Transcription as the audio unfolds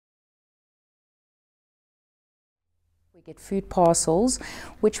We get food parcels,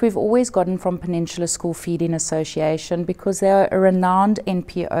 which we've always gotten from Peninsula School Feeding Association because they're a renowned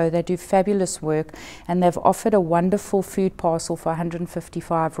NPO. They do fabulous work and they've offered a wonderful food parcel for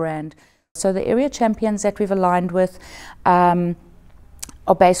 155 Rand. So the area champions that we've aligned with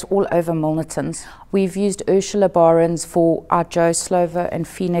are based all over Milnerton. We've used Ursula Barons for our Joe Slovo and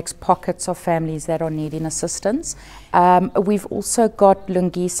Phoenix pockets of families that are needing assistance. We've also got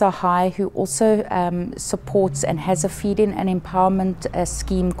Lungisa High, who also supports and has a feeding and empowerment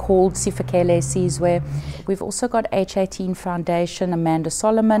scheme called Sifakele Sizwe. We've also got H18 Foundation, Amanda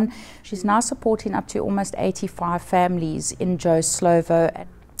Solomon. She's now supporting up to almost 85 families in Joe Slovo.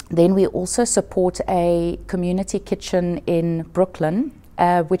 Then we also support a community kitchen in Brooklyn,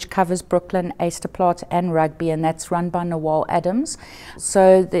 which covers Brooklyn, Eysterplaat and Rugby, and that's run by Nawal Adams.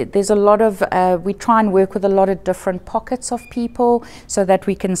 So there's a lot of, we try and work with a lot of different pockets of people so that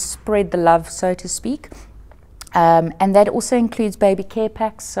we can spread the love, so to speak. And that also includes baby care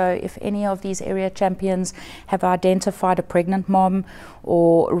packs. So if any of these area champions have identified a pregnant mom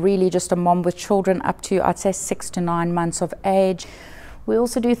or really just a mom with children up to, I'd say, 6 to 9 months of age, we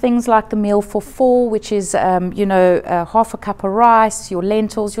also do things like the meal for 4, which is, half a cup of rice, your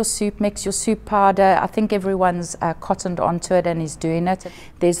lentils, your soup mix, your soup powder. I think everyone's cottoned onto it and is doing it.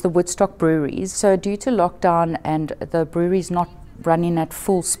 There's the Woodstock breweries. So due to lockdown and the breweries not running at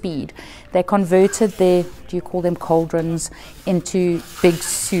full speed, they converted their, do you call them cauldrons, into big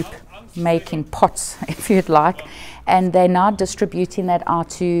soup making pots, if you'd like, and they're now distributing that out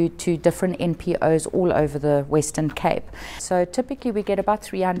to different NPOs all over the Western Cape. So typically we get about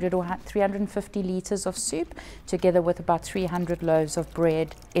 300 or 350 litres of soup together with about 300 loaves of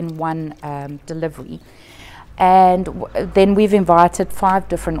bread in one delivery. And then we've invited 5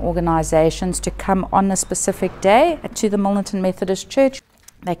 different organisations to come on a specific day to the Milnerton Methodist Church.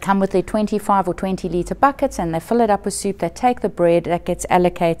 They come with their 25 or 20 litre buckets and they fill it up with soup. They take the bread that gets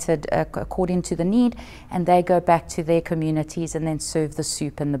allocated according to the need, and they go back to their communities and then serve the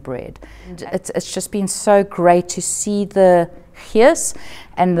soup and the bread. And it's just been so great to see the hears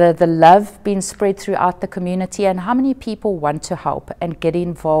and the love being spread throughout the community, and how many people want to help and get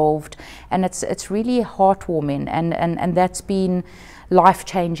involved, and it's really heartwarming, and that's been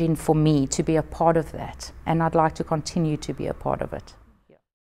life-changing for me to be a part of that, and I'd like to continue to be a part of it.